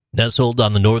Nestled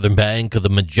on the northern bank of the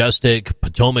majestic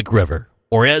Potomac River,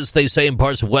 or as they say in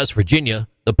parts of West Virginia,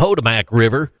 the Potomac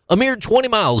River, a mere 20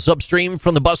 miles upstream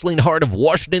from the bustling heart of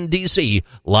Washington, D.C.,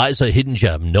 lies a hidden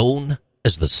gem known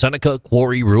as the Seneca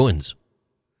Quarry ruins.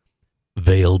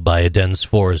 Veiled by a dense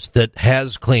forest that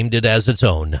has claimed it as its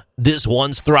own, this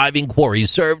once thriving quarry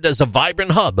served as a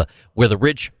vibrant hub where the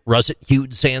rich,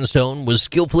 russet-hued sandstone was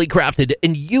skillfully crafted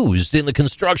and used in the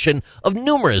construction of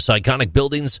numerous iconic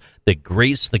buildings that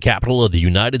grace the capital of the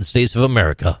United States of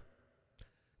America.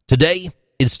 Today,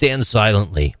 it stands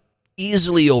silently,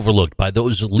 easily overlooked by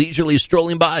those leisurely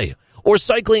strolling by or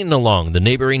cycling along the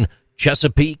neighboring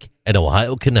Chesapeake and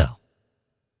Ohio Canal.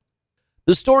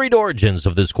 The storied origins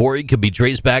of this quarry can be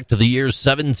traced back to the year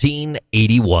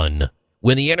 1781,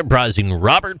 when the enterprising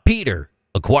Robert Peter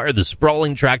acquired the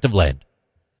sprawling tract of land.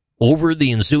 Over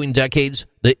the ensuing decades,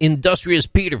 the industrious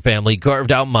Peter family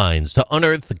carved out mines to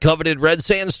unearth the coveted red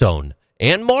sandstone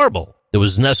and marble that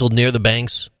was nestled near the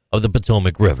banks of the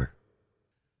Potomac River.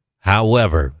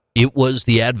 However, it was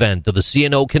the advent of the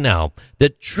C&O Canal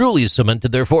that truly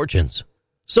cemented their fortunes.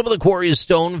 Some of the quarry's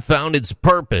stone found its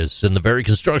purpose in the very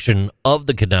construction of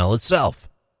the canal itself.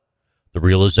 The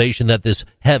realization that this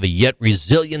heavy yet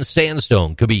resilient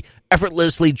sandstone could be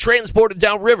effortlessly transported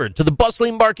downriver to the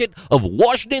bustling market of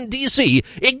Washington, D.C.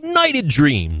 ignited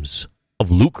dreams of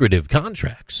lucrative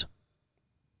contracts.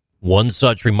 One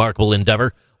such remarkable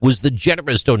endeavor was the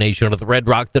generous donation of the red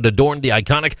rock that adorned the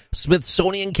iconic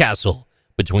Smithsonian Castle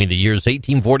between the years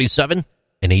 1847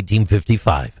 and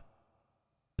 1855.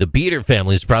 The Peter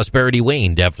family's prosperity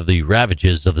waned after the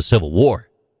ravages of the Civil War.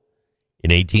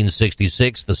 In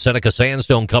 1866, the Seneca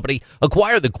Sandstone Company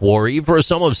acquired the quarry for a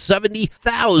sum of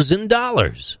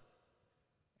 $70,000.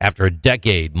 After a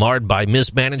decade marred by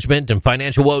mismanagement and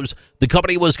financial woes, the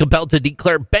company was compelled to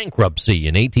declare bankruptcy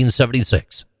in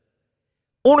 1876.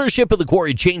 Ownership of the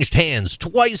quarry changed hands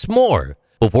twice more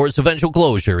before its eventual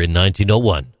closure in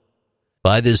 1901.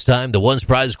 By this time, the once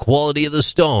prized quality of the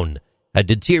stone had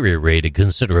deteriorated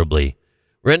considerably,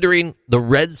 rendering the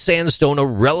red sandstone a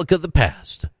relic of the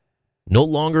past, no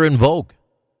longer in vogue.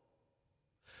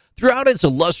 Throughout its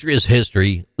illustrious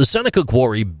history, the Seneca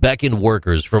Quarry beckoned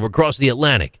workers from across the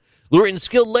Atlantic, luring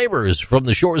skilled laborers from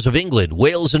the shores of England,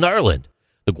 Wales, and Ireland.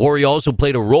 The quarry also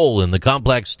played a role in the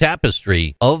complex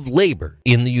tapestry of labor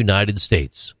in the United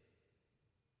States.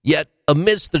 Yet,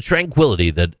 amidst the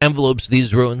tranquility that envelopes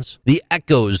these ruins, the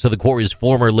echoes of the quarry's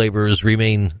former laborers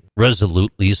remain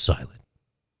resolutely silent.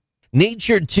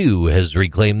 Nature, too, has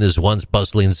reclaimed this once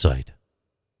bustling site.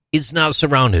 It's now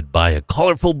surrounded by a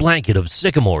colorful blanket of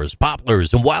sycamores,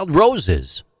 poplars, and wild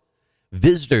roses.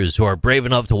 Visitors who are brave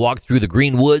enough to walk through the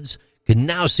green woods can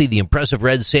now see the impressive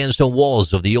red sandstone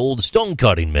walls of the old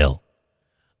stone-cutting mill.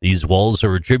 These walls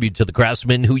are a tribute to the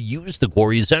craftsmen who used the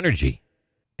quarry's energy.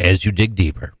 As you dig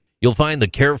deeper, you'll find the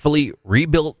carefully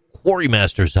rebuilt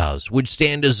quarrymaster's house, which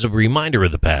stands as a reminder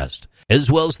of the past,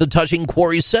 as well as the touching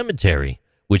quarry cemetery,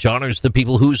 which honors the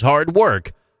people whose hard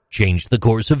work changed the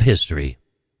course of history.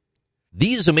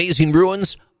 These amazing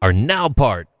ruins are now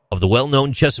part of the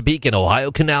well-known Chesapeake and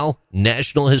Ohio Canal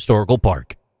National Historical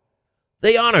Park.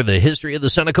 They honor the history of the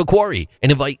Seneca Quarry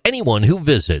and invite anyone who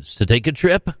visits to take a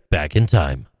trip back in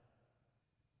time.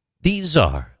 These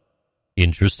are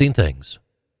Interesting Things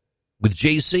with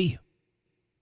JC.